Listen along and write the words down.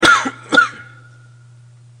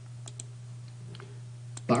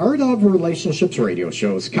The Art of Relationships radio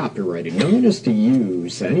show is copyrighted. No one is to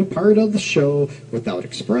use any part of the show without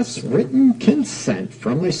express written consent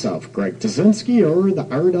from myself, Greg Dzinski, or The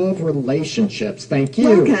Art of Relationships. Thank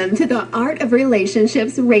you. Welcome to the Art of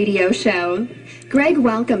Relationships radio show. Greg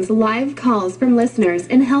welcomes live calls from listeners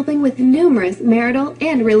in helping with numerous marital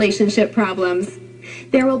and relationship problems.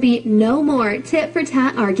 There will be no more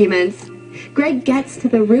tit-for-tat arguments. Greg gets to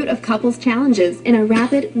the root of couples' challenges in a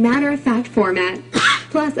rapid, matter-of-fact format,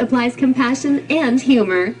 plus applies compassion and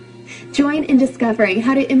humor. Join in discovering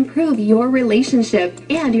how to improve your relationship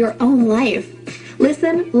and your own life.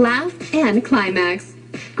 Listen, laugh, and climax.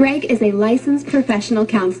 Greg is a licensed professional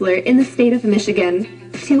counselor in the state of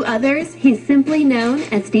Michigan. To others, he's simply known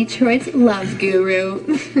as Detroit's love guru.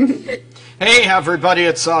 Hey everybody,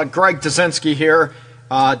 it's Greg Dzinski here,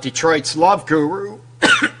 Detroit's love guru.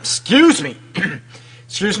 Excuse me.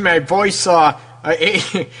 Excuse me, my voice,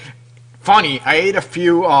 funny, I ate a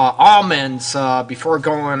few almonds before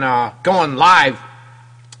going live,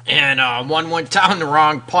 and one went down the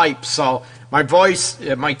wrong pipe, so my voice,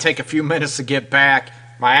 it might take a few minutes to get back.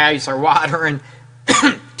 My eyes are watering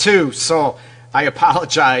too, so I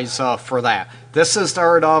apologize for that. This is the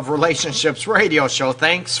Art of Relationships radio show.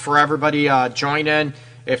 Thanks for everybody joining.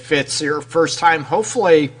 If it's your first time,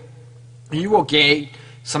 hopefully you will gain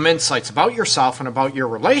some insights about yourself and about your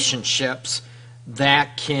relationships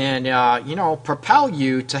that can, propel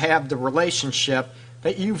you to have the relationship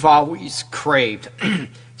that you've always craved.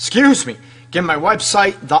 Excuse me. Again, my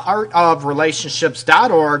website,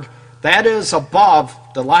 theartofrelationships.org. That is above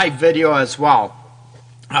the live video as well.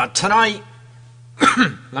 Tonight,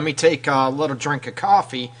 let me take a little drink of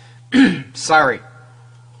coffee. Sorry.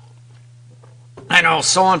 I know,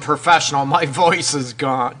 so unprofessional. My voice is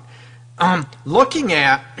gone. Looking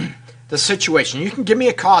at the situation, you can give me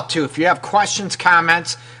a call too if you have questions,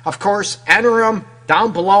 comments. Of course, enter them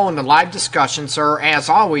down below in the live discussions, or as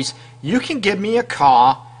always, you can give me a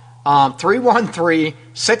call,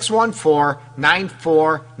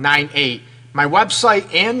 313-614-9498. My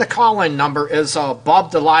website and the call-in number is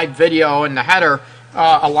above the live video in the header,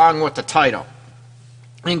 along with the title.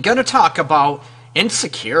 I'm going to talk about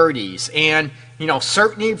insecurities and,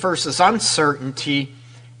 certainty versus uncertainty,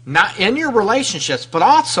 not in your relationships, but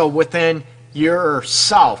also within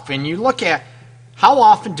yourself. And you look at how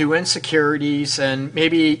often do insecurities and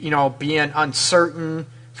maybe, being uncertain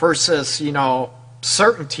versus,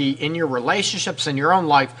 certainty in your relationships in your own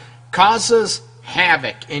life causes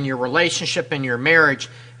havoc in your relationship, in your marriage.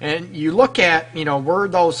 And you look at, where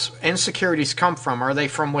those insecurities come from. Are they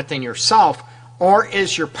from within yourself, or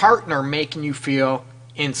is your partner making you feel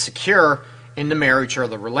insecure in the marriage or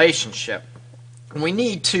the relationship? We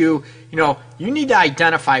need to, you need to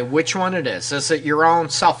identify which one it is. Is it your own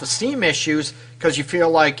self-esteem issues because you feel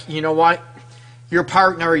like, your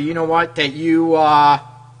partner, that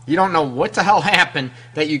you don't know what the hell happened,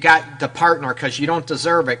 that you got the partner because you don't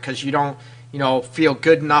deserve it, because you don't, feel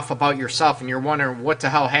good enough about yourself, and you're wondering what the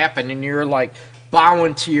hell happened, and you're like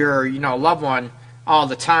bowing to your, loved one all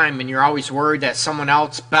the time, and you're always worried that someone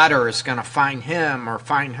else better is going to find him or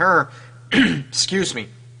find her. Excuse me.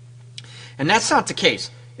 And that's not the case.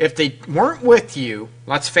 If they weren't with you,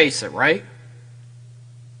 let's face it, right?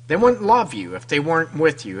 They wouldn't love you if they weren't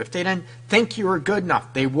with you. If they didn't think you were good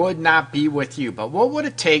enough, they would not be with you. But what would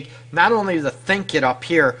it take not only to think it up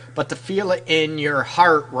here, but to feel it in your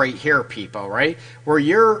heart right here, people, right? Where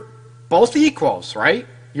you're both equals, right?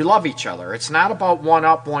 You love each other. It's not about one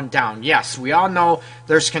up, one down. Yes, we all know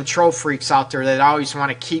there's control freaks out there that always want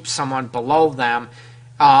to keep someone below them,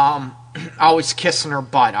 always kissing her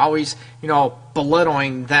butt, always,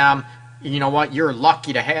 belittling them. You know what, you're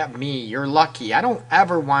lucky to have me, you're lucky. I don't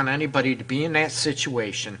ever want anybody to be in that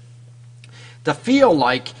situation, to feel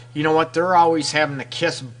like, they're always having to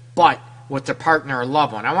kiss butt with their partner or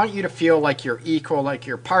loved one. I want you to feel like you're equal, like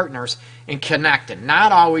your partners, and connected.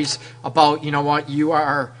 Not always about, you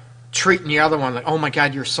are treating the other one like, oh my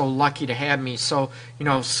God, you're so lucky to have me, so,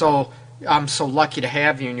 I'm so lucky to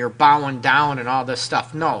have you, and you're bowing down and all this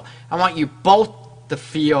stuff. No, I want you both to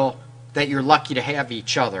feel that you're lucky to have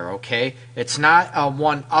each other, okay? It's not a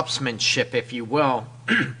one-upsmanship, if you will,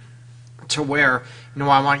 to where,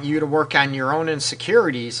 I want you to work on your own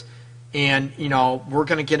insecurities, and, we're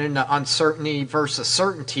going to get into uncertainty versus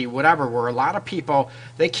certainty, whatever, where a lot of people,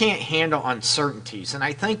 they can't handle uncertainties. And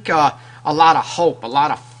I think a lot of hope, a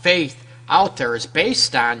lot of faith out there is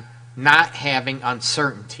based on not having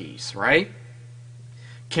uncertainties, right?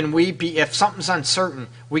 Can we be, if something's uncertain,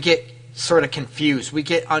 we get sort of confused, we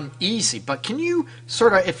get uneasy. But can you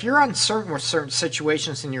sort of, if you're uncertain with certain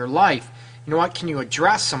situations in your life, you know what, can you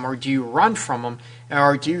address them, or do you run from them,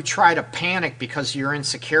 or do you try to panic because of your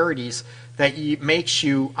insecurities that makes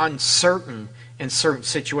you uncertain in certain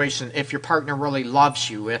situations? If your partner really loves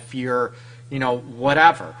you, if you're,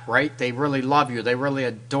 whatever, right? They really love you, they really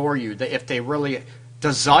adore you, if they really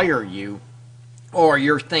desire you, or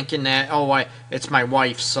you're thinking that, it's my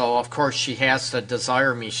wife, so of course she has to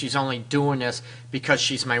desire me. She's only doing this because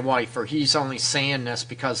she's my wife, or he's only saying this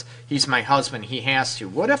because he's my husband. He has to.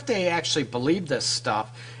 What if they actually believe this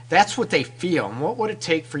stuff? That's what they feel. And what would it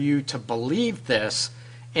take for you to believe this?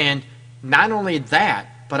 And not only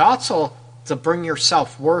that, but also to bring your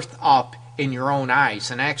self-worth up in your own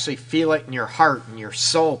eyes and actually feel it in your heart and your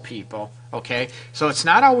soul, people. Okay? So it's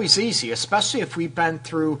not always easy, especially if we've been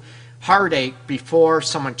through heartache before,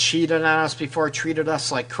 someone cheated on us before, treated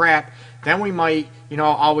us like crap. Then we might,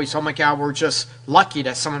 always, oh my God, we're just lucky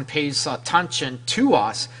that someone pays attention to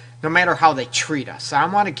us, no matter how they treat us.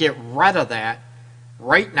 I want to get rid of that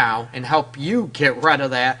right now and help you get rid of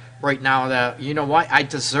that right now. That, you know what, I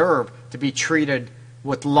deserve to be treated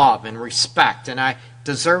with love and respect, and I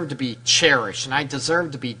deserve to be cherished, and I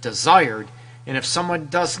deserve to be desired. And if someone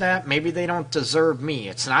does that, maybe they don't deserve me.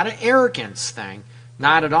 It's not an arrogance thing.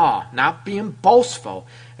 Not at all. Not being boastful.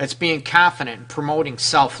 It's being confident and promoting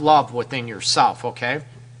self-love within yourself, okay?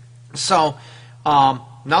 So,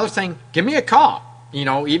 another thing, give me a call.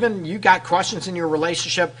 Even you got questions in your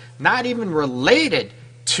relationship, not even related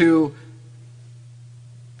to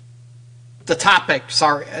the topic,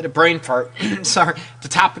 the brain fart, the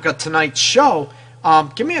topic of tonight's show,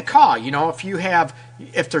 give me a call.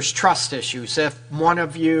 If there's trust issues, if one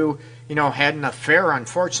of you, had an affair,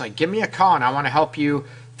 unfortunately, give me a call and I want to help you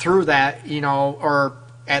through that, or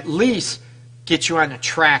at least get you on a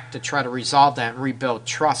track to try to resolve that and rebuild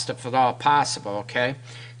trust if at all possible, okay?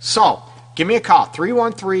 So, give me a call,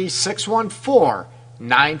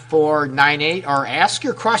 313-614-9498, or ask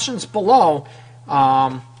your questions below,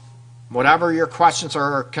 whatever your questions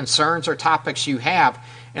or concerns or topics you have,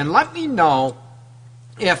 and let me know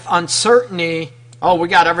if uncertainty. Oh, we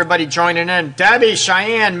got everybody joining in. Debbie,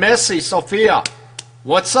 Cheyenne, Missy, Sophia.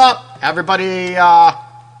 What's up? Everybody,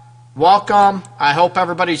 welcome. I hope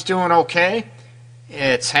everybody's doing okay.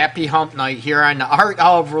 It's Happy Hump Night here on the Art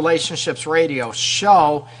of Relationships radio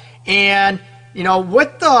show. And,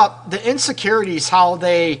 with the insecurities, how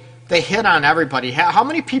they hit on everybody. How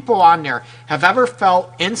many people on there have ever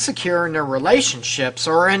felt insecure in their relationships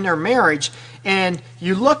or in their marriage? And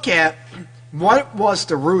you look at what was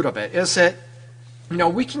the root of it. Is it,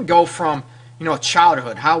 we can go from,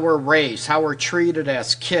 childhood, how we're raised, how we're treated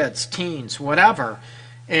as kids, teens, whatever.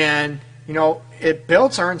 And, it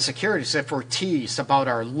builds our insecurities if we're teased about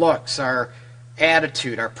our looks, our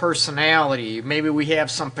attitude, our personality. Maybe we have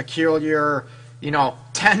some peculiar,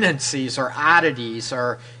 tendencies or oddities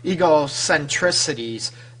or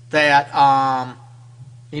egocentricities that,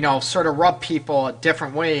 sort of rub people a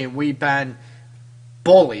different way. We've been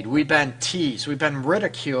bullied, we've been teased, we've been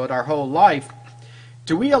ridiculed our whole life.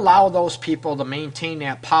 Do we allow those people to maintain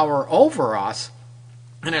that power over us?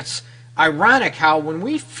 And it's ironic how when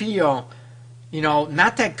we feel,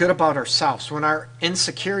 not that good about ourselves, when our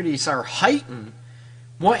insecurities are heightened,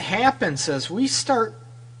 what happens is we start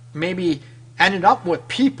maybe ending up with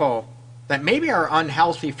people that maybe are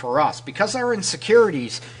unhealthy for us because our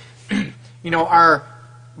insecurities, are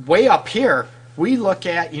way up here. We look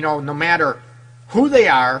at, no matter who they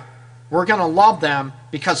are, we're going to love them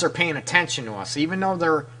because they're paying attention to us, even though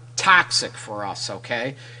they're toxic for us,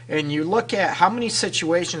 okay? And you look at how many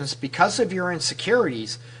situations, because of your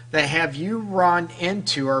insecurities, that have you run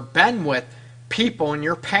into or been with people in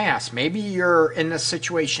your past. Maybe you're in a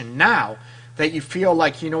situation now that you feel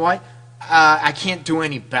like, I can't do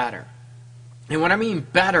any better. And what I mean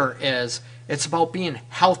better is it's about being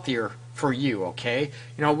healthier for you, okay?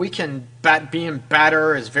 We can being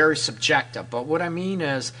better is very subjective, but what I mean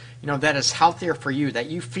is, that is healthier for you,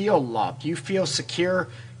 that you feel loved, you feel secure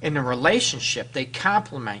in the relationship. They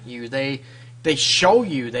compliment you, they show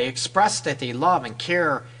you, they express that they love and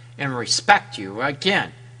care and respect you.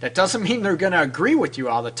 Again, that doesn't mean they're going to agree with you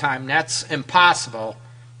all the time. That's impossible.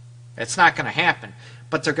 It's not going to happen.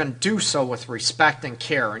 But they're going to do so with respect and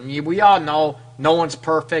care. And we all know no one's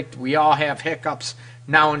perfect. We all have hiccups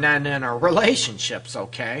now and then in our relationships,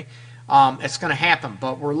 okay? It's going to happen,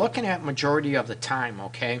 but we're looking at majority of the time,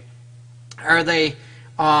 okay? Are they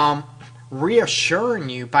reassuring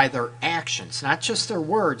you by their actions, not just their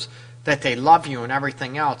words, that they love you and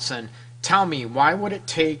everything else? And tell me, why would it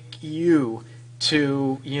take you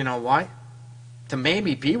to, to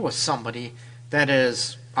maybe be with somebody that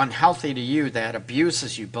is unhealthy to you, that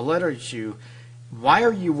abuses you, belittles you? Why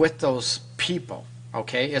are you with those people?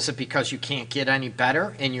 Okay? Is it because you can't get any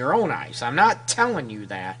better in your own eyes? I'm not telling you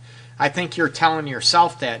that. I think you're telling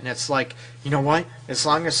yourself that, and it's like, you know what? As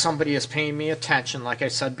long as somebody is paying me attention, like I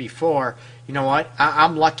said before, you know what?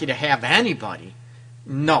 I'm lucky to have anybody.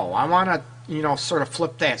 No, I want to, sort of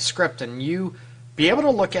flip that script and you be able to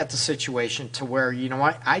look at the situation to where, you know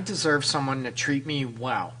what? I deserve someone to treat me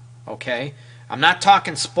well, okay? I'm not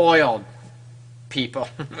talking spoiled people.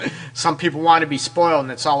 Some people want to be spoiled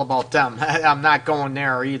and it's all about them. I'm not going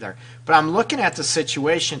there either. But I'm looking at the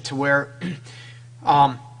situation to where,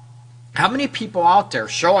 how many people out there,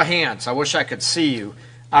 show of hands, I wish I could see you,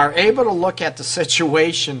 are able to look at the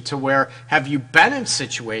situation to where, have you been in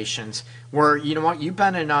situations where, you know what, you've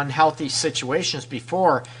been in unhealthy situations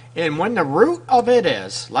before, and when the root of it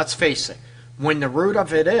is, let's face it, when the root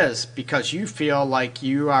of it is because you feel like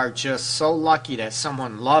you are just so lucky that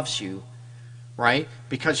someone loves you, right?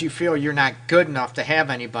 Because you feel you're not good enough to have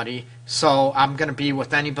anybody, so I'm going to be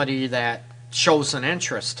with anybody that shows an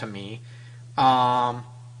interest to me.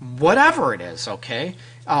 Whatever it is, okay?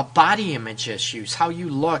 Body image issues, how you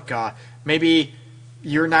look. Maybe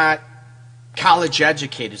you're not college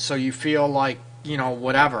educated, so you feel like,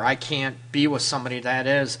 whatever, I can't be with somebody that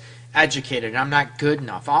is educated. I'm not good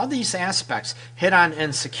enough. All these aspects hit on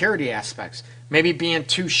insecurity aspects. Maybe being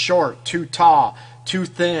too short, too tall, too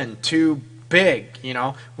thin, too big,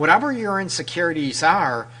 whatever your insecurities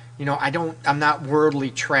are. I'm not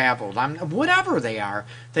worldly traveled. Whatever they are,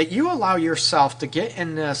 that you allow yourself to get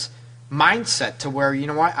in this mindset to where, you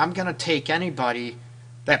know what, I'm going to take anybody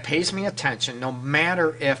that pays me attention, no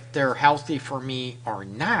matter if they're healthy for me or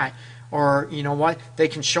not, or, you know what, they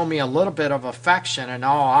can show me a little bit of affection and,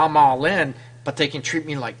 I'm all in, but they can treat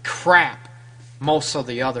me like crap most of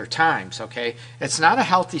the other times, okay? It's not a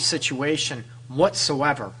healthy situation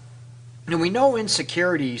whatsoever. And we know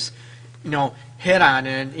insecurities, hit on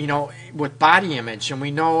it, with body image, and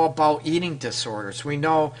we know about eating disorders. We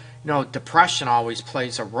know, depression always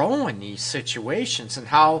plays a role in these situations, and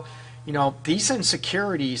how, these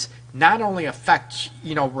insecurities not only affect,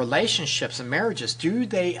 relationships and marriages, do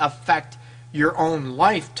they affect your own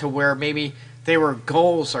life to where maybe they were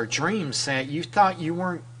goals or dreams that you thought you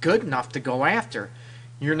weren't good enough to go after.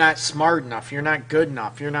 You're not smart enough. You're not good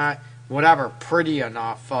enough. You're not, whatever, pretty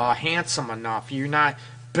enough, handsome enough. You're not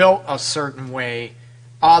built a certain way,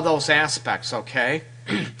 all those aspects, okay?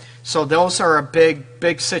 So those are a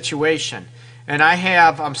big situation. And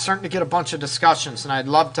I'm starting to get a bunch of discussions, and I'd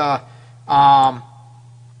love to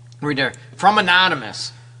read there. From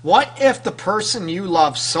Anonymous, what if the person you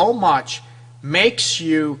love so much makes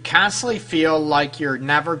you constantly feel like you're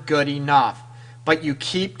never good enough, but you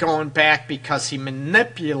keep going back because he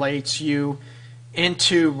manipulates you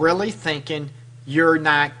into really thinking you're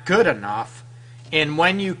not good enough? And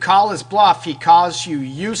when you call his bluff, he calls you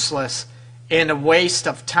useless and a waste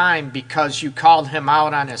of time because you called him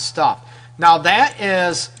out on his stuff. Now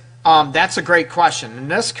that's a great question.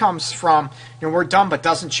 And this comes from, we're done, but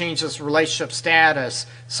doesn't change his relationship status.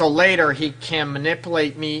 So later he can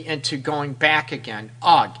manipulate me into going back again.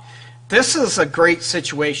 Ugh. This is a great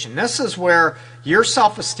situation. This is where your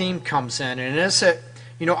self-esteem comes in. And is it,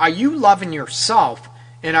 are you loving yourself?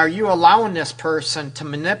 And are you allowing this person to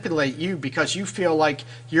manipulate you because you feel like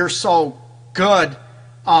you're so good,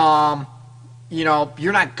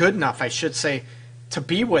 you're not good enough, I should say, to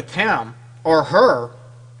be with him or her?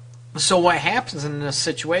 So what happens in this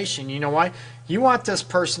situation, you know what? You want this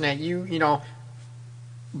person that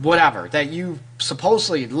that you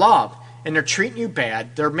supposedly love, and they're treating you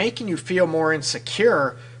bad. They're making you feel more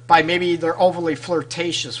insecure by maybe they're overly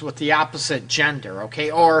flirtatious with the opposite gender,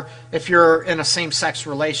 okay? Or if you're in a same-sex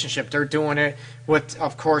relationship, they're doing it with,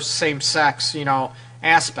 of course, same-sex,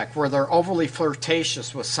 aspect where they're overly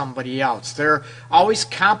flirtatious with somebody else. They're always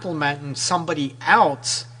complimenting somebody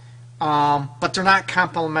else, but they're not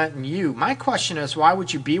complimenting you. My question is, why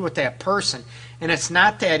would you be with that person? And it's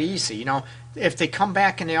not that easy. If they come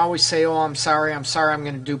back and they always say, I'm sorry, I'm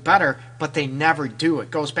going to do better, but they never do.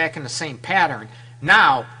 It goes back in the same pattern.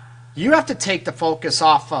 Now, you have to take the focus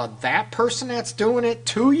off of that person that's doing it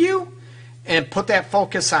to you and put that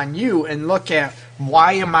focus on you and look at,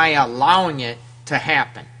 why am I allowing it to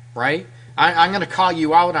happen, right? I'm going to call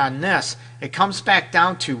you out on this. It comes back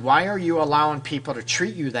down to, why are you allowing people to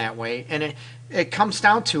treat you that way? And it comes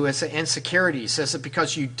down to, is it insecurities? Is it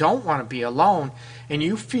because you don't want to be alone and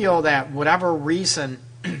you feel that whatever reason,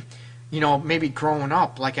 maybe growing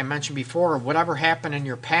up, like I mentioned before, whatever happened in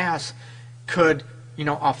your past could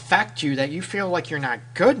affect you, that you feel like you're not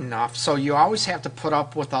good enough, so you always have to put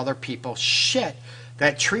up with other people's shit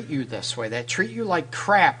that treat you this way, that treat you like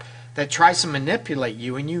crap, that tries to manipulate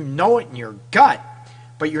you, and you know it in your gut,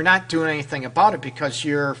 but you're not doing anything about it because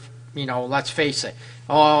you're, let's face it,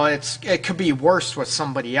 it could be worse with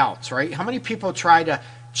somebody else, right? How many people try to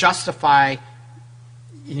justify,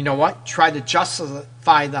 try to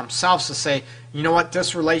justify themselves to say,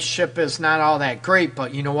 this relationship is not all that great,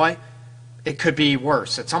 but you know what? It could be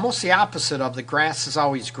worse. It's almost the opposite of the grass is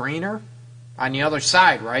always greener on the other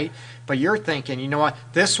side, right? But you're thinking, you know what?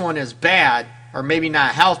 This one is bad or maybe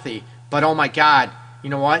not healthy, but oh my God,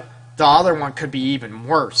 you know what? The other one could be even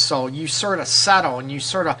worse. So you sort of settle and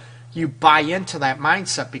you buy into that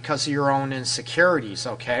mindset because of your own insecurities,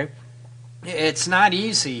 okay? It's not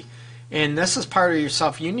easy. And this is part of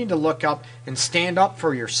yourself. You need to look up and stand up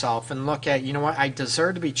for yourself and look at, you know what? I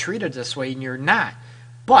deserve to be treated this way, and you're not.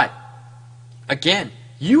 But again,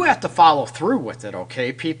 you have to follow through with it,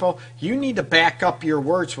 okay, people? You need to back up your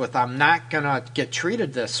words with, I'm not going to get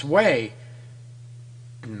treated this way.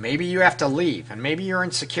 Maybe you have to leave, and maybe your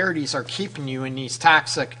insecurities are keeping you in these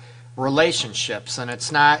toxic relationships, and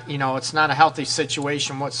it's not, it's not a healthy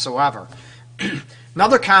situation whatsoever.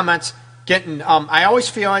 Another comment, I always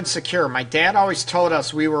feel insecure. My dad always told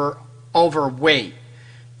us we were overweight.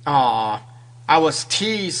 I was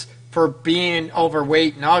teased for being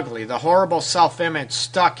overweight and ugly. The horrible self-image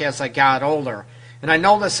stuck as I got older. And I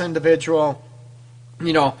know this individual,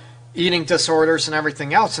 eating disorders and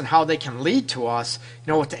everything else and how they can lead to us,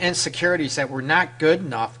 with the insecurities that we're not good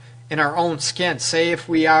enough in our own skin. Say if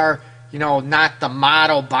we are, not the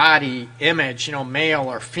model body image, male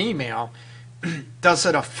or female, does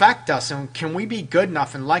it affect us? And can we be good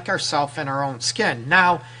enough and like ourselves in our own skin?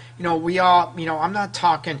 Now, we all, I'm not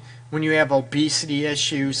talking when you have obesity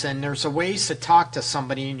issues, and there's ways to talk to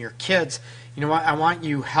somebody and your kids. You know what? I want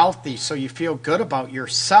you healthy so you feel good about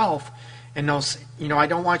yourself. And those, I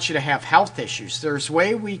don't want you to have health issues. There's a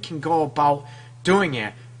way we can go about doing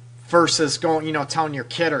it versus going, telling your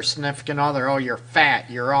kid or significant other, oh, you're fat,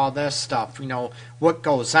 you're all this stuff, what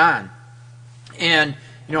goes on. And,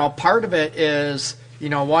 part of it is,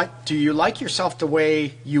 what? Do you like yourself the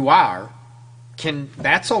way you are?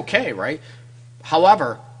 That's okay, right?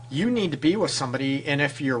 However, you need to be with somebody, and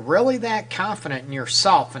if you're really that confident in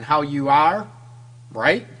yourself and how you are,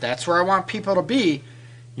 right? That's where I want people to be.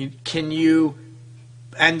 Can you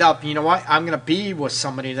end up, I'm going to be with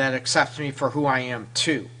somebody that accepts me for who I am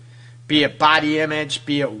too. Be it body image,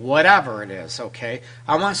 be it whatever it is, okay?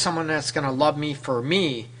 I want someone that's going to love me for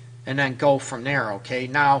me and then go from there, okay?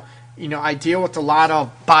 Now, I deal with a lot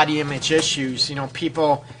of body image issues.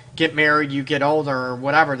 People get married, you get older or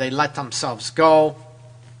whatever, they let themselves go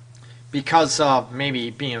because of maybe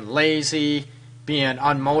being lazy, being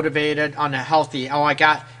unmotivated, unhealthy. Oh, I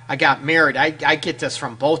got married. I get this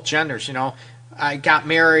from both genders, I got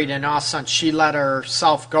married and all of a sudden she let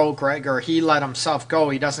herself go, Greg, or he let himself go.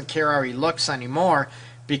 He doesn't care how he looks anymore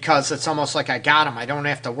because it's almost like I got him. I don't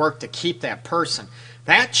have to work to keep that person.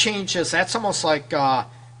 That changes. That's almost like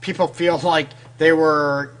people feel like they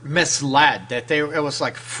were misled, that it was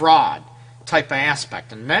like fraud type of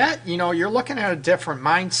aspect. And that, you're looking at a different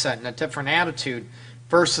mindset and a different attitude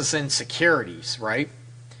versus insecurities, right?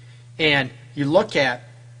 And you look at,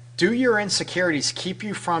 do your insecurities keep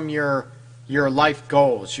you from your life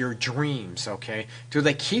goals, your dreams, okay? Do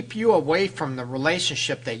they keep you away from the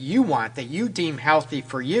relationship that you want, that you deem healthy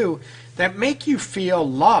for you, that make you feel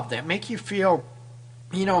loved, that make you feel,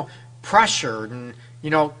 pressured and,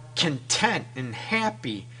 content and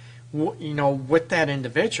happy, with that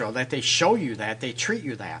individual, that they show you that, they treat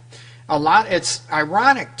you that. It's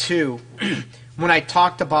ironic too, when I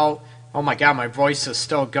talked about, oh my God, my voice is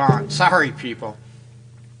still gone. Sorry, people.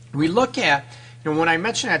 We look at, when I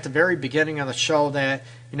mentioned at the very beginning of the show that,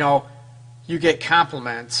 you get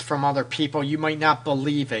compliments from other people, you might not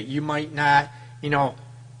believe it. You might not,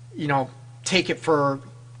 take it for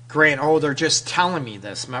granted. Oh, they're just telling me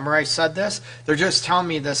this. Remember I said this? They're just telling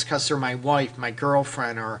me this because they're my wife, my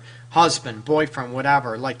girlfriend, or husband, boyfriend,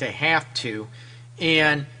 whatever. Like they have to.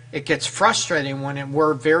 And it gets frustrating when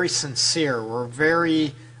we're very sincere. We're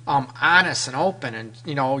very honest and open, and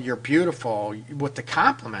you're beautiful with the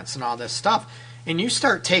compliments and all this stuff, and you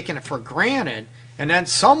start taking it for granted, and then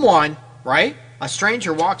someone, right, a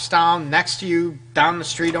stranger walks down next to you down the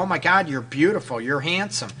street, oh my God, you're beautiful, you're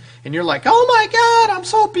handsome, and you're like, oh my God, I'm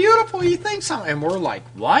so beautiful, you think so? And we're like,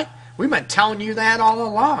 what? We've been telling you that all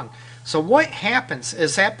along. So what happens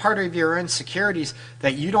is that part of your insecurities,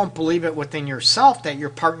 that you don't believe it within yourself, that your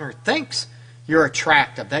partner thinks you're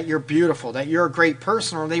attractive, that you're beautiful, that you're a great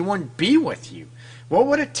person, or they wouldn't be with you. What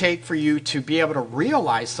would it take for you to be able to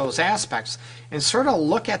realize those aspects and sort of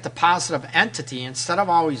look at the positive entity instead of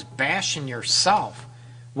always bashing yourself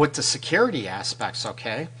with the security aspects,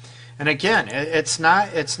 okay? And again, it's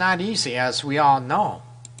not easy, as we all know,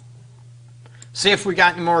 See if we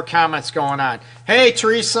got any more comments going on. Hey,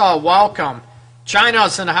 Teresa, welcome.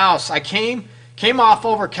 China's in the house. I came off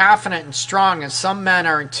overconfident and strong, and some men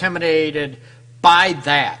are intimidated by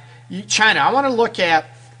that. China, I want to look at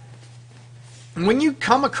when you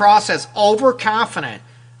come across as overconfident.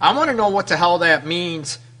 I want to know what the hell that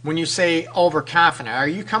means when you say overconfident. Are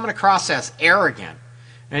you coming across as arrogant?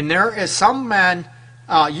 And there is some men,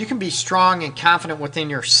 you can be strong and confident within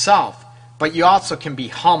yourself, but you also can be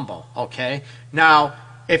humble, okay? Now,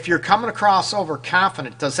 if you're coming across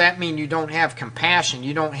overconfident, does that mean you don't have compassion?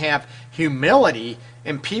 You don't have humility?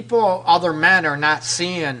 And people, other men, are not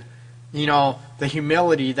seeing, the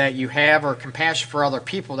humility that you have or compassion for other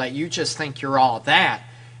people, that you just think you're all that.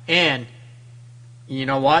 And you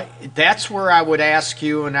know what? That's where I would ask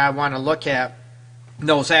you, and I want to look at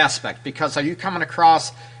those aspects, because are you coming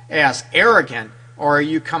across as arrogant or are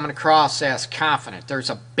you coming across as confident? There's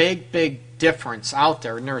a big, big difference out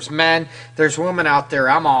there. And there's men, there's women out there,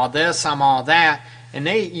 I'm all this, I'm all that. And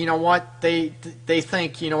they, they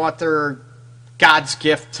think, they're God's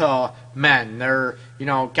gift to men. They're,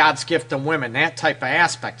 God's gift to women, that type of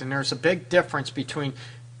aspect. And there's a big difference between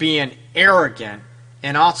being arrogant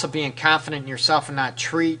and also being confident in yourself and not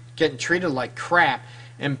getting treated like crap,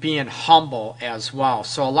 and being humble as well.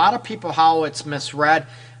 So a lot of people, how it's misread,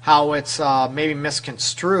 how it's maybe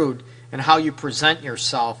misconstrued, and how you present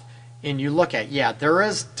yourself. And you look at, there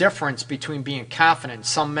is difference between being confident.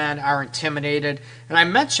 Some men are intimidated. And I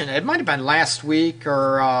mentioned, it might have been last week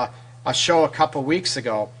or a show a couple weeks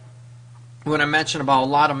ago, when I mentioned about a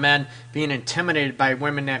lot of men being intimidated by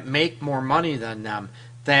women that make more money than them,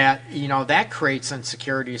 that, that creates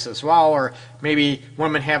insecurities as well. Or maybe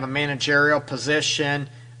women have a managerial position,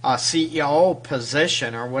 a CEO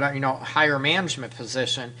position, or whatever, higher management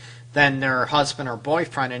position than their husband or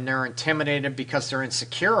boyfriend, and they're intimidated because they're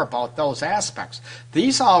insecure about those aspects.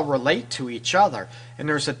 These all relate to each other. And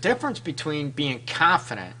there's a difference between being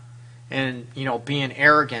confident and, being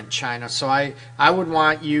arrogant, China. So I would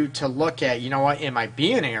want you to look at, am I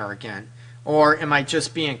being arrogant? Or am I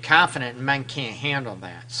just being confident and men can't handle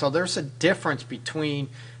that? So there's a difference between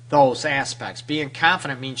those aspects. Being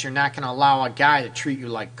confident means you're not going to allow a guy to treat you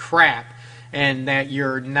like crap, and that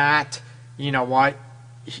you're not,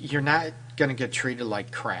 you're not going to get treated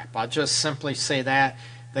like crap. I'll just simply say that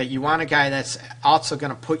you want a guy that's also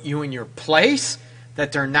going to put you in your place,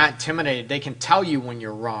 that they're not intimidated. They can tell you when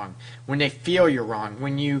you're wrong, when they feel you're wrong.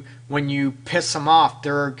 When you piss them off,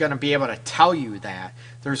 they're going to be able to tell you that.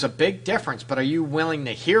 There's a big difference, but are you willing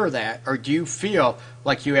to hear that, or do you feel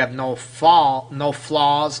like you have no flaws, no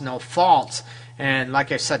faults? And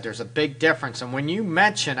like I said, there's a big difference. And when you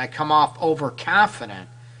mention I come off overconfident,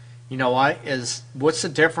 what's the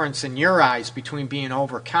difference in your eyes between being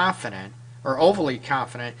overconfident or overly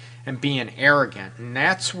confident and being arrogant? And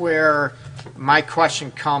that's where my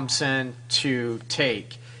question comes in to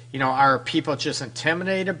take. Are people just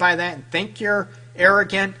intimidated by that and think you're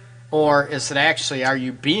arrogant? Or is it actually, are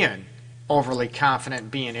you being overly confident and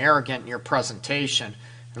being arrogant in your presentation?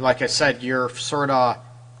 And like I said, you're sort of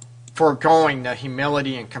foregoing the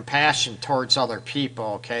humility and compassion towards other people,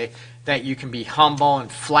 okay? That you can be humble and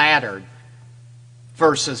flattered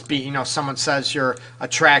versus someone says you're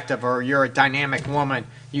attractive or you're a dynamic woman.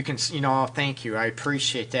 You can, oh, thank you, I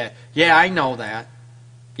appreciate that. Yeah, I know that.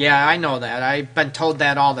 Yeah, I know that. I've been told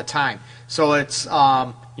that all the time. So it's,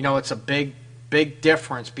 it's a big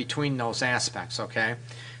difference between those aspects, okay?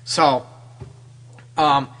 So,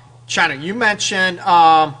 China, you mentioned,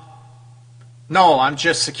 no, I'm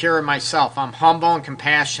just secure in myself. I'm humble and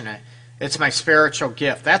compassionate. It's my spiritual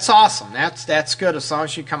gift. That's awesome. That's good as long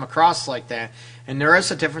as you come across like that. And there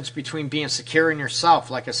is a difference between being secure in yourself,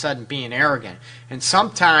 like I said, and being arrogant. And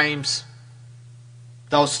sometimes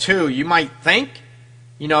those two, you might think,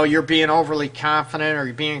 you're being overly confident or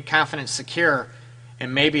you're being confident and secure,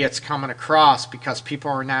 and maybe it's coming across because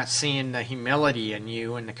people are not seeing the humility in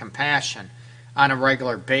you and the compassion on a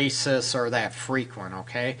regular basis or that frequent,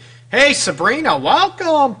 okay? Hey, Sabrina,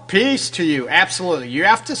 welcome. Peace to you. Absolutely. You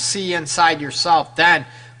have to see inside yourself, then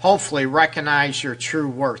hopefully recognize your true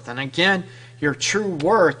worth. And again, your true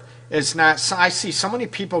worth is not, I see so many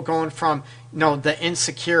people going from, the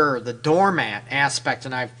insecure, the doormat aspect,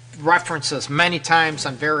 and I've referenced this many times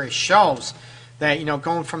on various shows, that,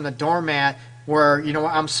 going from the doormat where,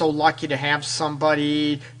 I'm so lucky to have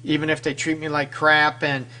somebody, even if they treat me like crap,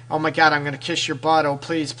 and, oh my God, I'm going to kiss your butt, oh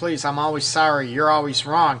please, please, I'm always sorry, you're always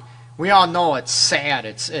wrong. We all know it's sad.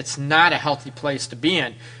 It's not a healthy place to be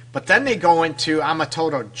in. But then they go into, I'm a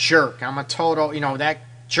total jerk. I'm a total, that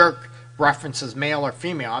jerk references male or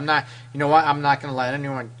female. I'm not, I'm not going to let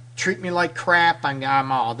anyone treat me like crap.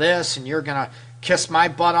 I'm all this, and you're going to kiss my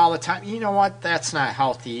butt all the time. You know what? That's not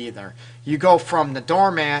healthy either. You go from the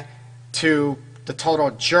doormat to the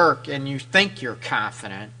total jerk, and you think you're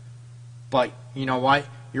confident, but you know what?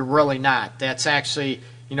 You're really not. That's actually,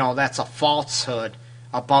 that's a falsehood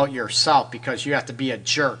about yourself, because you have to be a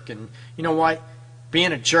jerk. And you know what?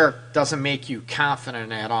 Being a jerk doesn't make you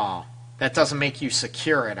confident at all. That doesn't make you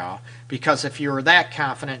secure at all. Because if you were that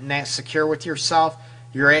confident and that secure with yourself,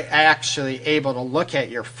 you're actually able to look at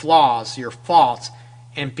your flaws, your faults,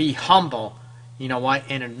 and be humble,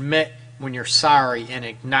 and admit when you're sorry and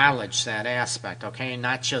acknowledge that aspect, okay?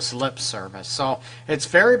 Not just lip service. So it's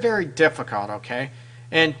very, very difficult, okay?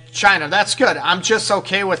 And China, that's good. I'm just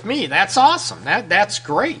okay with me. That's awesome. That's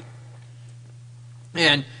great.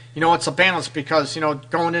 And, it's a balance, because,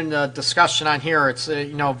 going into discussion on here, it's,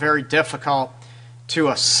 very difficult to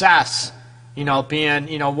assess,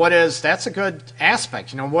 that's a good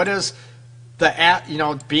aspect. What is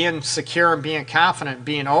being secure and being confident,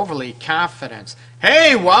 being overly confident.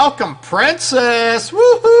 Hey, welcome, Princess!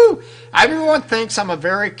 Woohoo! Everyone thinks I'm a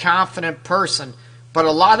very confident person, but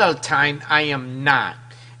a lot of the time I am not.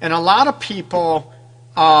 And a lot of people,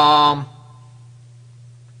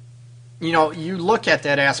 you look at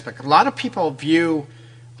that aspect. A lot of people view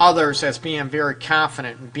others as being very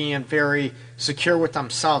confident and being very secure with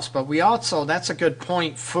themselves. But we also, that's a good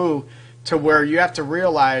point, Fu, to where you have to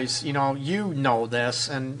realize, this,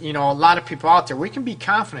 and, a lot of people out there, we can be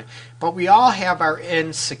confident, but we all have our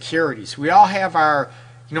insecurities. We all have our,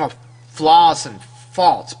 flaws and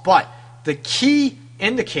faults. But the key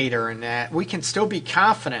indicator in that, we can still be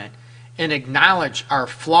confident and acknowledge our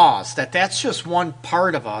flaws, that's just one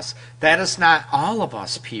part of us. That is not all of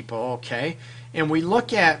us, people, okay? And we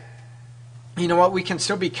look at, we can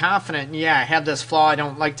still be confident. And yeah, I have this flaw. I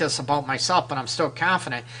don't like this about myself, but I'm still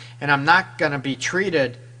confident. And I'm not going to be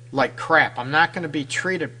treated like crap. I'm not going to be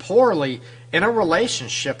treated poorly in a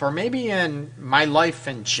relationship, or maybe in my life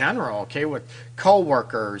in general, okay, with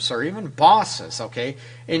coworkers or even bosses, okay?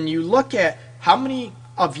 And you look at how many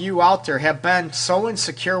of you out there have been so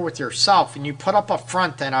insecure with yourself, and you put up a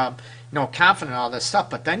front that I'm, confident in all this stuff,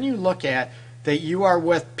 but then you look at that you are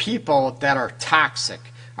with people that are toxic.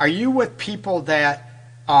 Are you with people that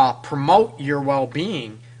promote your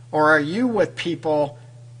well-being, or are you with people,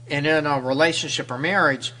 and in a relationship or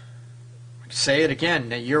marriage, say it again,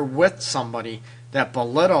 that you're with somebody that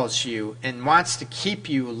belittles you and wants to keep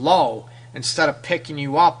you low instead of picking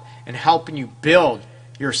you up and helping you build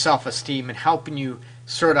your self-esteem and helping you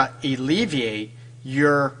sort of alleviate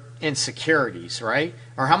your insecurities, right?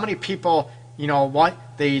 Or how many people,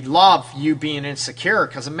 they love you being insecure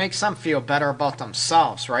because it makes them feel better about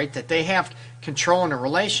themselves, right? That they have control in a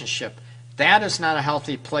relationship. That is not a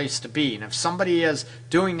healthy place to be. And if somebody is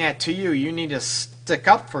doing that to you, you need to stick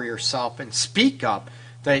up for yourself and speak up.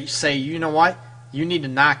 They say, you know what? You need to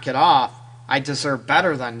knock it off. I deserve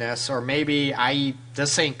better than this, or maybe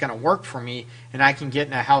this ain't going to work for me, and I can get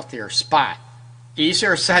in a healthier spot.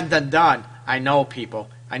 Easier said than done. I know, people.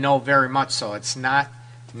 I know very much so. It's not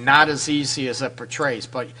as easy as it portrays.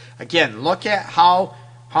 But again, look at how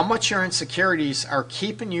much your insecurities are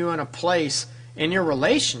keeping you in a place in your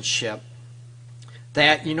relationship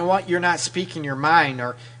that, you're not speaking your mind,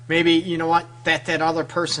 or maybe, that other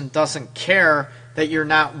person doesn't care, that you're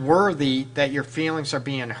not worthy, that your feelings are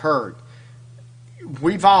being heard.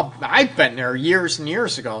 I've been there years and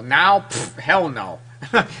years ago. Now, hell no.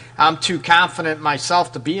 I'm too confident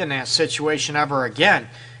myself to be in that situation ever again.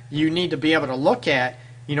 You need to be able to look at,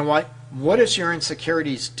 what is your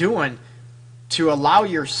insecurities doing to allow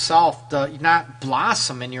yourself to not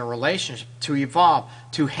blossom in your relationship, to evolve,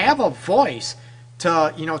 to have a voice,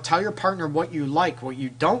 to, tell your partner what you like, what you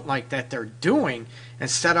don't like that they're doing,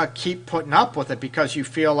 instead of keep putting up with it because you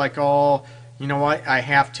feel like, oh, you know what, I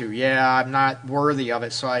have to. Yeah, I'm not worthy of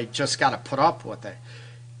it, so I just got to put up with it.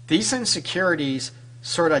 These insecurities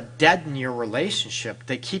sort of deaden your relationship.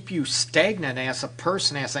 They keep you stagnant as a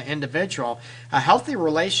person, as an individual. A healthy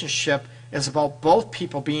relationship is about both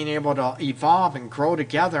people being able to evolve and grow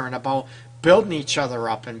together, and about building each other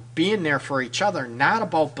up and being there for each other, not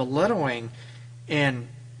about belittling and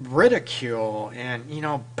ridicule and,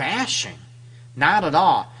 bashing. Not at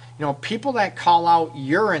all. People that call out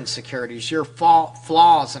your insecurities, your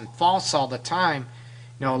flaws and faults all the time,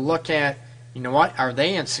 look at, what, are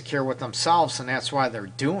they insecure with themselves, and that's why they're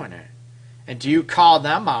doing it? And do you call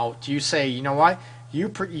them out? Do you say, you know what,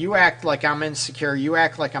 you act like I'm insecure, you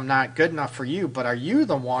act like I'm not good enough for you, but are you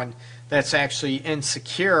the one that's actually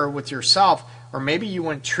insecure with yourself? Or maybe you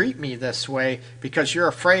wouldn't treat me this way because you're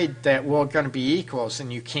afraid that we're going to be equals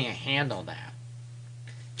and you can't handle that.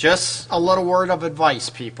 Just a little word of advice,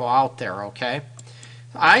 people out there, okay?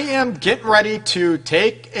 I am getting ready to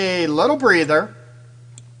take a little breather,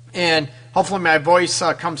 and hopefully my voice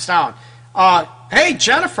comes down. Hey,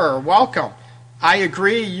 Jennifer, welcome. I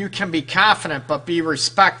agree you can be confident, but be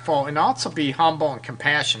respectful and also be humble and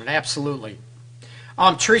compassionate. Absolutely.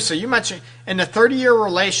 Teresa, you mentioned in the 30-year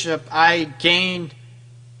relationship, I gained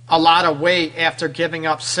a lot of weight after giving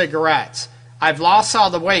up cigarettes. I've lost all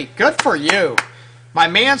the weight. Good for you. My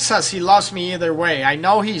man says he loves me either way. I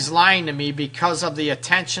know he's lying to me because of the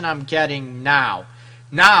attention I'm getting now.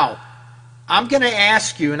 Now, I'm going to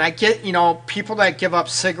ask you, and I get, people that give up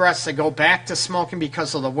cigarettes, they go back to smoking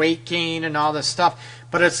because of the weight gain and all this stuff,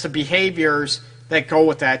 but it's the behaviors that go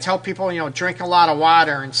with that. I tell people, drink a lot of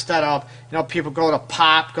water instead of, people go to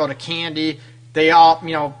pop, go to candy. They all,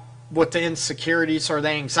 with the insecurities or the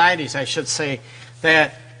anxieties, I should say,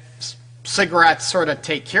 that cigarettes sort of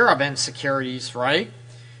take care of insecurities, right?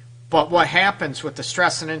 But what happens with the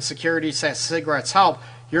stress and insecurities that cigarettes help,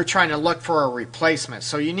 you're trying to look for a replacement.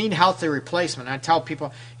 So you need healthy replacement. I tell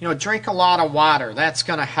people, drink a lot of water. That's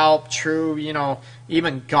going to help. True,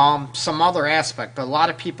 even gum, some other aspect. But a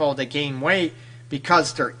lot of people, they gain weight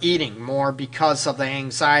because they're eating more because of the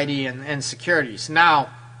anxiety and insecurities. Now,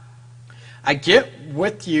 I get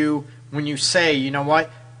with you when you say,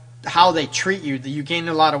 how they treat you, that you gained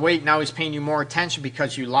a lot of weight, now he's paying you more attention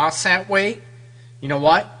because you lost that weight. You know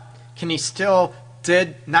what?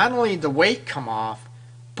 Did not only the weight come off,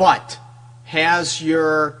 but has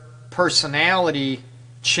your personality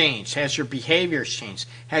changed? Has your behaviors changed?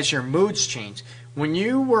 Has your moods changed? When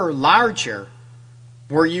you were larger,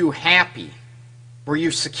 were you happy? Were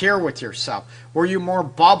you secure with yourself? Were you more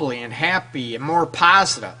bubbly and happy and more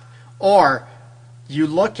positive? Or you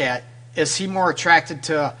look at, is he more attracted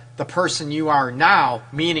to the person you are now,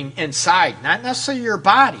 meaning inside, not necessarily your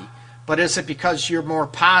body, but is it because you're more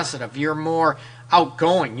positive, you're more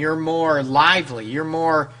outgoing, you're more lively, you're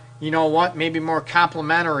more, maybe more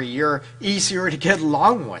complimentary, you're easier to get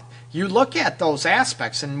along with? You look at those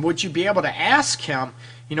aspects, and would you be able to ask him,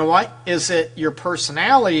 is it your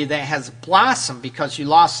personality that has blossomed because you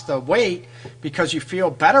lost the weight, because you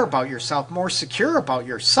feel better about yourself, more secure about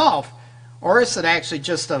yourself, or is it actually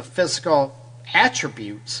just the physical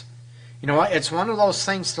attributes? It's one of those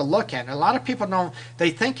things to look at. And a lot of people don't,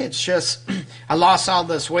 they think it's just, I lost all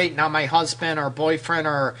this weight, now my husband or boyfriend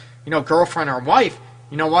or, girlfriend or wife,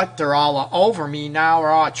 they're all over me now, or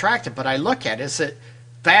all attracted. But I look at, is it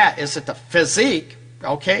that? Is it the physique?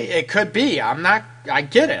 Okay, it could be. I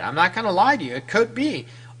get it. I'm not going to lie to you. It could be.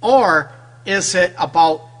 Or is it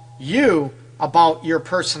about you, about your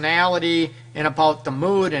personality, and about the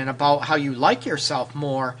mood, and about how you like yourself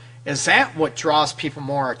more? Is that what draws people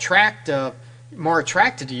more attracted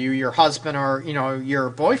to you, your husband or your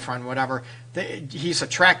boyfriend, whatever? He's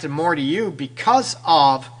attracted more to you because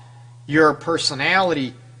of your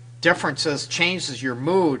personality differences, changes your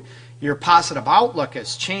mood, your positive outlook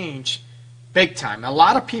has changed big time. A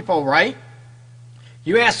lot of people, right?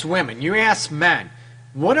 You ask women, you ask men,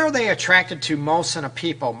 what are they attracted to most in a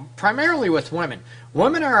people? Primarily with women.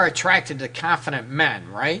 Women are attracted to confident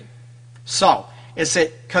men, right? So, is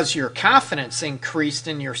it because your confidence increased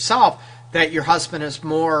in yourself that your husband is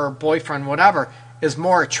more, or boyfriend, whatever, is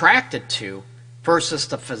more attracted to versus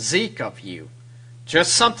the physique of you?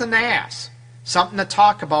 Just something to ask, something to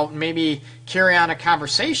talk about, and maybe carry on a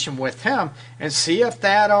conversation with him and see if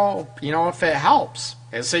that'll, if it helps.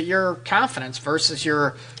 Is it your confidence versus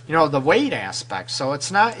your, the weight aspect? So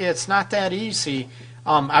it's not that easy.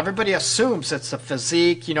 Everybody assumes it's the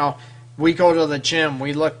physique, we go to the gym,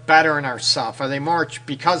 we look better in ourselves. Are they more,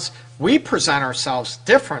 because we present ourselves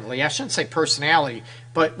differently, I shouldn't say personality,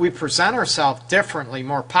 but we present ourselves differently,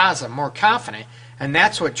 more positive, more confident, and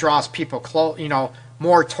that's what draws people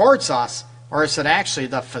more towards us, or is it actually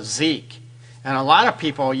the physique? And a lot of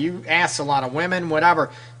people, you ask a lot of women,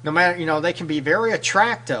 whatever, no matter, they can be very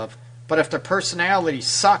attractive, but if their personality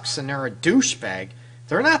sucks and they're a douchebag,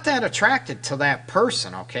 they're not that attracted to that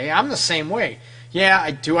person, okay? I'm the same way.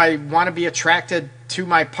 Yeah, do I want to be attracted to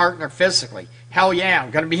my partner physically? Hell yeah,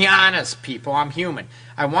 I'm going to be honest, people. I'm human.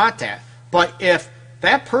 I want that. But if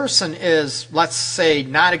that person is, let's say,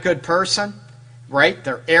 not a good person, right?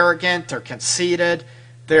 They're arrogant, they're conceited,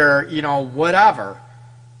 they're, whatever.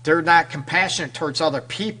 They're not compassionate towards other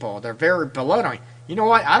people. They're very belittling. You know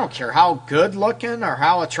what? I don't care how good looking or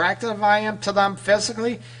how attractive I am to them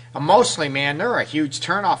physically. Emotionally, man, they're a huge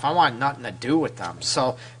turnoff. I want nothing to do with them.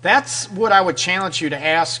 So that's what I would challenge you to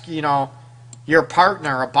ask, your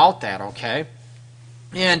partner about that, okay?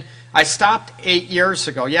 And I stopped 8 years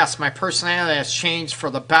ago. Yes, my personality has changed for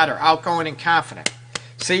the better, outgoing and confident.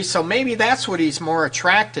 See, so maybe that's what he's more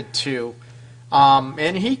attracted to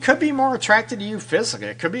And he could be more attracted to you physically.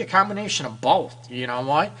 It could be a combination of both, you know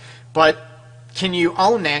what? But can you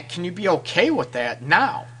own that? Can you be okay with that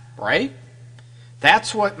now, right?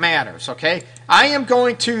 That's what matters, okay? I am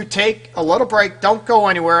going to take a little break. Don't go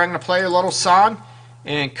anywhere. I'm going to play a little song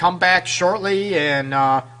and come back shortly, and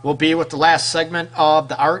we'll be with the last segment of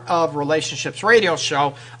the Art of Relationships radio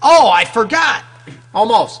show. Oh, I forgot.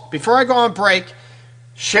 Almost. Before I go on break,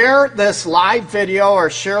 share this live video or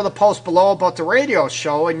share the post below about the radio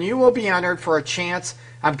show, and you will be entered for a chance.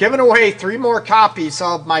 I'm giving away 3 more copies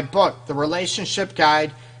of my book, The Relationship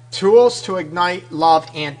Guide, Tools to Ignite Love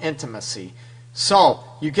and Intimacy. So,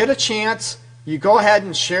 you get a chance. You go ahead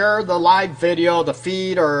and share the live video, the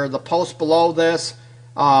feed, or the post below this,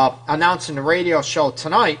 announcing the radio show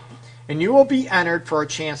tonight, and you will be entered for a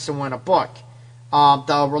chance to win a book.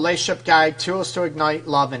 The Relationship Guide, Tools to Ignite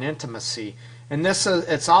Love and Intimacy. And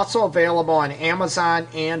it's also available on Amazon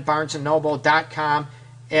and BarnesandNoble.com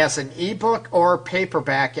as an ebook or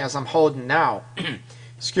paperback, as I'm holding now.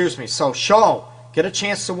 Excuse me. So get a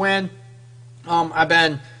chance to win. I've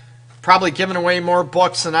been probably giving away more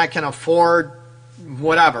books than I can afford,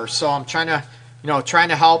 whatever. So I'm trying to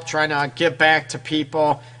help, trying to give back to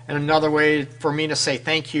people, and another way for me to say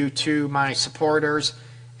thank you to my supporters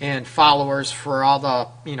and followers for all the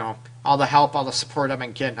help, all the support I've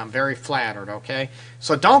been getting. I'm very flattered, okay?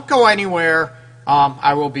 So don't go anywhere.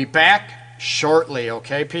 I will be back shortly,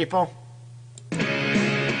 okay, people?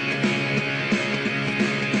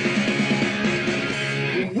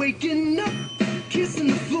 Waking up, kissing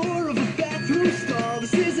the floor of a bathroom stall.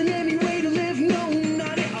 This isn't any way to live, no,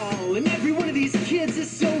 not at all. And every one of these kids is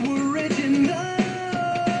so original.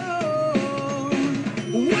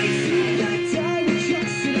 White suit, black tie with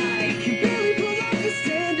chucks, and I can barely pull off the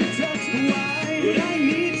standard tux. Why would I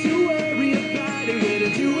need to worry about it when I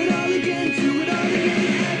do it all again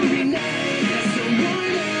every night? As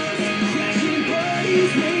someone else, crashing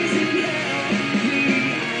parties, raising hell.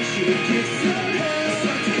 Maybe I should get some help.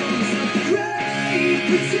 Start to call myself the great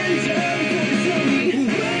pretender. Gonna tell me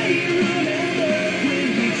why you remember when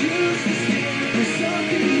we used to stand for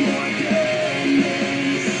something more than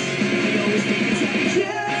this. I always think it's like a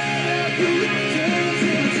character till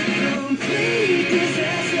it's a complete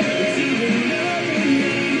disaster. Till another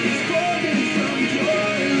name is spoken from your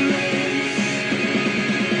lips.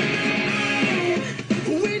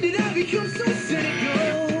 When did I become so cynical?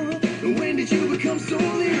 When did you become so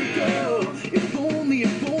lyrical? If only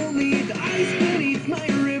the ice beneath my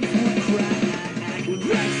ribs would crack.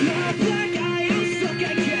 Regrets my black eye, I'm stuck,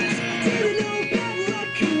 I guess. Didn't know bad luck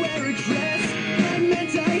could wear a dress. I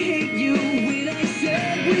meant I hate you when I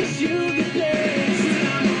said wish you the best.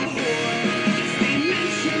 I'm a whore, just they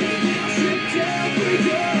mention it. I'll strip down for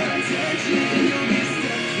your attention, and you'll be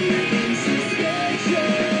stuck here in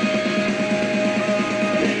suspension.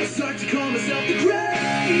 Start to call myself the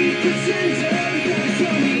great pretender. Gonna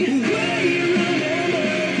tell me why you remember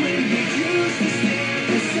when we used to stand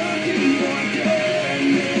for something more than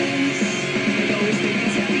this. I always think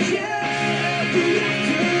it's happy ever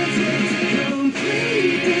after till it's a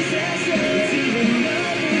complete disaster. Till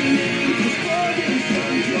another name is spoken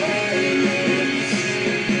from your lips.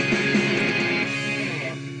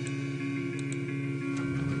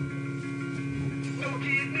 Don't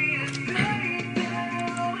give me a sign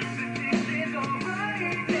now. This is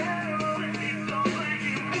alright now. It's all black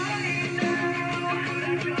and white now. But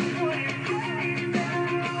I just want it right now.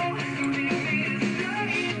 Don't leave me to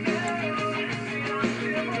stay now.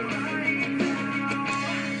 It's alright now.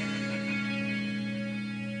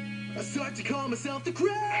 I start to call myself the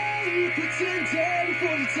great pretender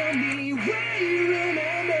before you tell me why you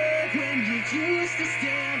remember when you used to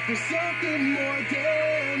stand for something more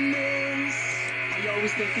than this. I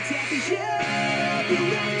always think it's happy ever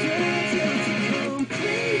after till it's a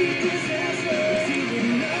complete disaster. Till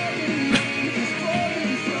another name is spoken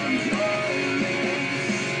from your lips.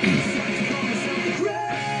 I start to call myself the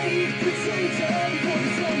great pretender before you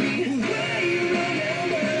tell me why you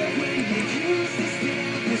remember when you used to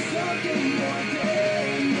stand for something more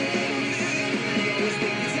than this. I always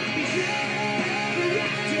think it's happy ever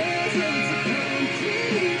after till it's a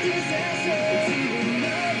complete disaster. Till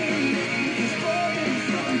another name is spoken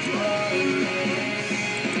from your lips.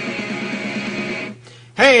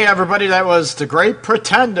 Hey everybody, that was The Great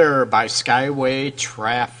Pretender by Skyway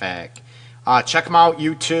Traffic. Check them out,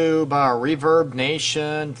 YouTube, Reverb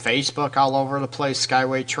Nation, Facebook, all over the place,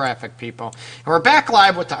 Skyway Traffic, people. And we're back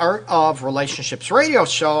live with the Art of Relationships radio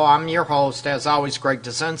show. I'm your host, as always, Greg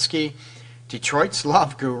Dzinski, Detroit's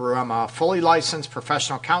Love Guru. I'm a fully licensed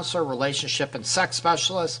professional counselor, relationship and sex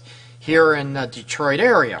specialist here in the Detroit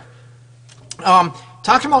area.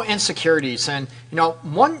 talking about insecurities, and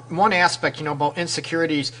one aspect about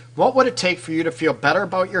insecurities, what would it take for you to feel better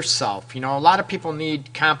about yourself? A lot of people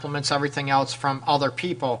need compliments, everything else from other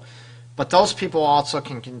people, but those people also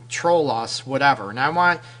can control us, whatever. And I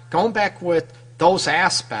want, going back with those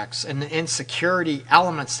aspects and the insecurity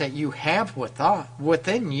elements that you have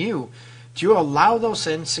within you, do you allow those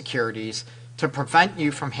insecurities to prevent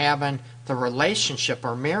you from having the relationship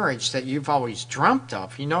or marriage that you've always dreamt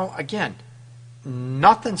of? Again,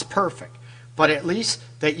 nothing's perfect, but at least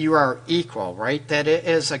that you are equal, right? That it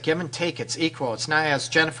is a give and take. It's equal. It's not, as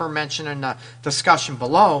Jennifer mentioned in the discussion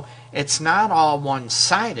below, it's not all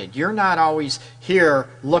one-sided. You're not always here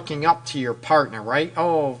looking up to your partner, right?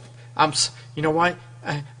 Oh, you know what?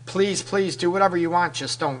 Please do whatever you want.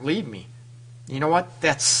 Just don't leave me. You know what?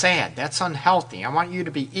 That's sad. That's unhealthy. I want you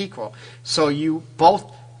to be equal. So you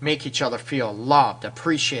both make each other feel loved,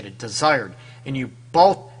 appreciated, desired, and you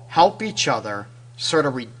both help each other sort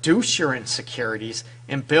of reduce your insecurities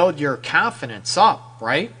and build your confidence up,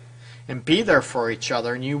 right? And be there for each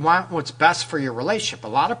other, and you want what's best for your relationship. A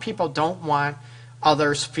lot of people don't want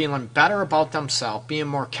others feeling better about themselves, being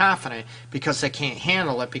more confident, because they can't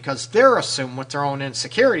handle it, because they're assumed with their own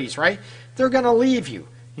insecurities, right? They're going to leave you.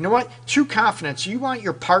 You know what? True confidence, you want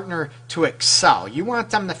your partner to excel. You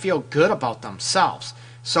want them to feel good about themselves.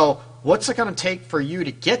 So what's it going to take for you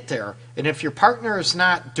to get there? And if your partner is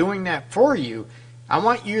not doing that for you, I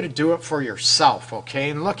want you to do it for yourself, okay?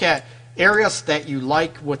 And look at areas that you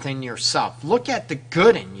like within yourself. Look at the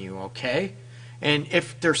good in you, okay? And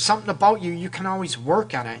if there's something about you, you can always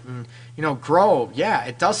work on it and, grow. Yeah,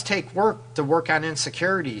 it does take work to work on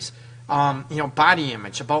insecurities, body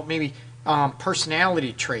image, about maybe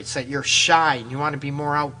personality traits, that you're shy and you want to be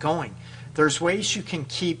more outgoing. There's ways you can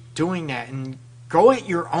keep doing that and go at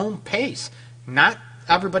your own pace, not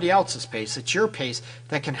everybody else's pace. It's your pace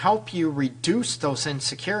that can help you reduce those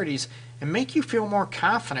insecurities and make you feel more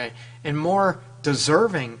confident and more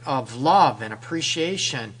deserving of love and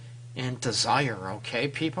appreciation and desire, okay,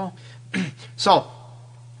 people? So,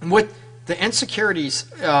 with the insecurities,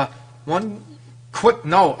 one quick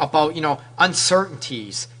note about,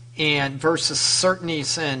 uncertainties and versus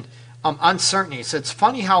certainties and uncertainties. It's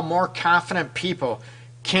funny how more confident people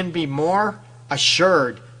can be more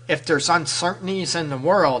assured if there's uncertainties in the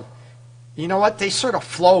world. You know what? They sort of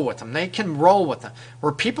flow with them. They can roll with them.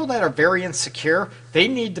 Where people that are very insecure, they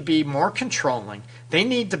need to be more controlling. They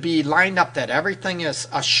need to be lined up that everything is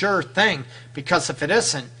a sure thing, because if it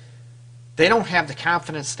isn't, they don't have the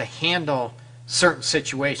confidence to handle certain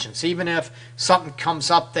situations. Even if something comes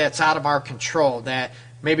up that's out of our control, that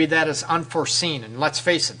maybe that is unforeseen. And let's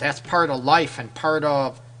face it, that's part of life and part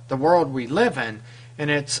of the world we live in. And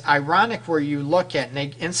it's ironic where you look at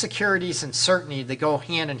insecurities and certainty, they go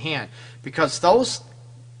hand in hand. Because those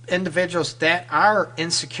individuals that are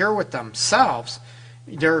insecure with themselves,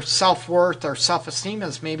 their self-worth or self-esteem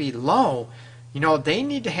is maybe low, they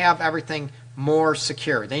need to have everything more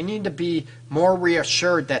secure. They need to be more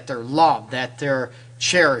reassured that they're loved, that they're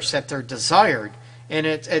cherished, that they're desired. And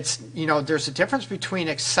it's there's a difference between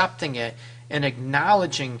accepting it and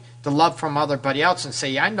acknowledging the love from everybody else and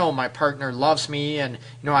say, I know my partner loves me and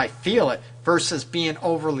I feel it, versus being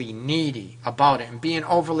overly needy about it and being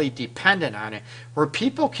overly dependent on it. Where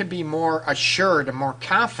people can be more assured and more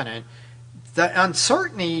confident, the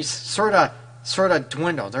uncertainties sort of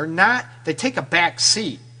dwindle. They take a back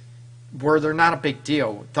seat where they're not a big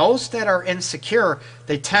deal. Those that are insecure,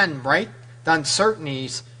 they tend, right, the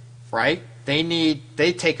uncertainties, right,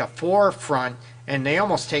 they take a forefront and they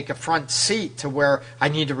almost take a front seat to where I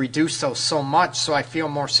need to reduce those so much so I feel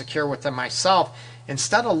more secure within myself,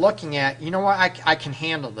 instead of looking at, I can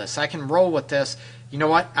handle this. I can roll with this.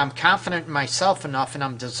 I'm confident in myself enough, and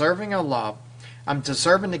I'm deserving of love. I'm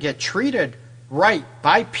deserving to get treated right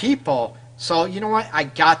by people. So, I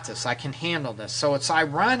got this. I can handle this. So it's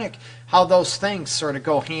ironic how those things sort of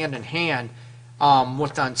go hand in hand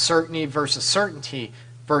with the uncertainty versus certainty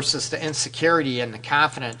versus the insecurity and the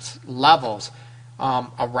confidence levels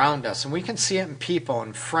around us. And we can see it in people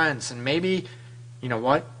and friends, and maybe,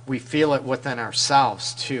 we feel it within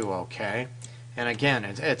ourselves too, okay? And again,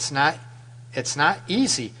 it's not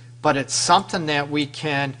easy, but it's something that we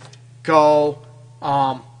can go,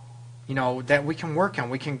 that we can work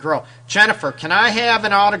on, we can grow. Jennifer, can I have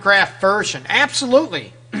an autographed version?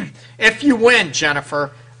 Absolutely. If you win,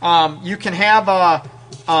 Jennifer, you can have a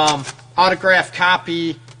autographed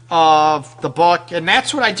copy of the book, and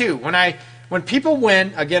that's what I do. When people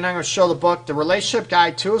win, again, I'm going to show the book, The Relationship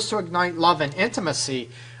Guide, Tools to Ignite Love and Intimacy.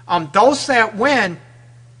 Those that win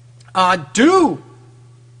do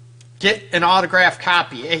get an autographed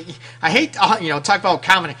copy. I hate, talk about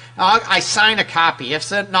commenting. I sign a copy. If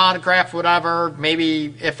it's an autograph, whatever,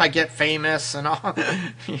 maybe if I get famous and all,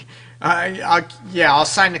 I'll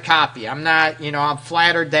sign the copy. I'm not, I'm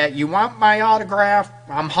flattered that you want my autograph.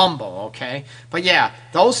 I'm humble, okay? But yeah,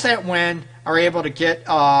 those that win are able to get, get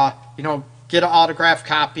an autographed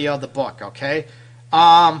copy of the book, okay?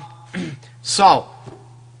 So,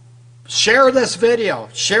 share this video.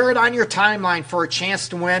 Share it on your timeline for a chance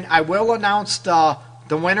to win. I will announce the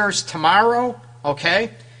winners tomorrow,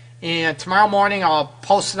 okay? And tomorrow morning I'll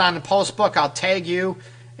post it on the post book. I'll tag you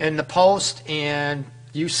in the post, and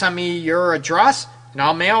you send me your address, and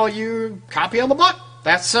I'll mail you a copy of the book.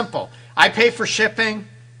 That's simple. I pay for shipping,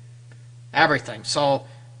 everything. So,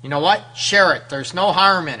 you know what? Share it. There's no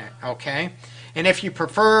harm in it, okay? And if you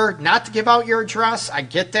prefer not to give out your address, I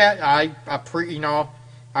get that.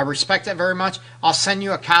 I respect it very much. I'll send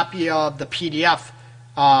you a copy of the PDF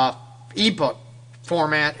ebook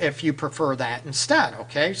format if you prefer that instead,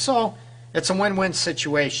 okay? So it's a win-win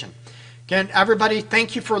situation. Again, everybody,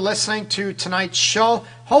 thank you for listening to tonight's show.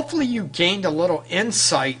 Hopefully you gained a little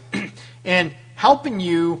insight in helping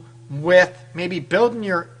you with maybe building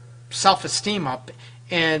your self-esteem up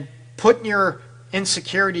and putting your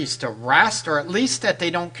insecurities to rest, or at least that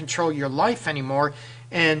they don't control your life anymore,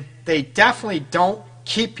 and they definitely don't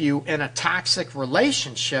keep you in a toxic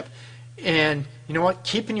relationship. And you know what,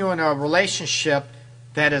 keeping you in a relationship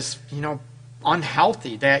that is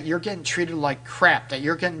unhealthy, that you're getting treated like crap, that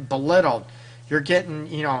you're getting belittled, you're getting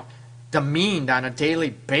demeaned on a daily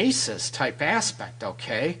basis type aspect,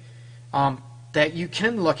 okay? That you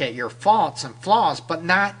can look at your faults and flaws, but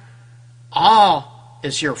not all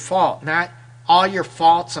is your fault. Not all your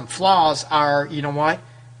faults and flaws are,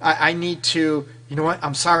 I need to,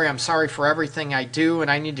 I'm sorry for everything I do,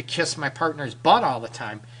 and I need to kiss my partner's butt all the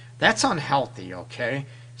time. That's unhealthy, okay?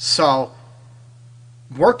 So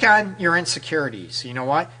work on your insecurities. You know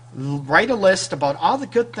what? Write a list about all the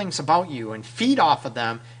good things about you and feed off of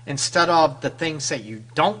them instead of the things that you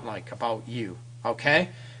don't like about you, okay?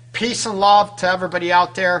 Peace and love to everybody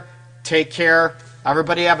out there. Take care.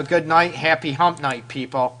 Everybody have a good night. Happy hump night,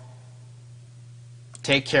 people.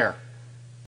 Take care.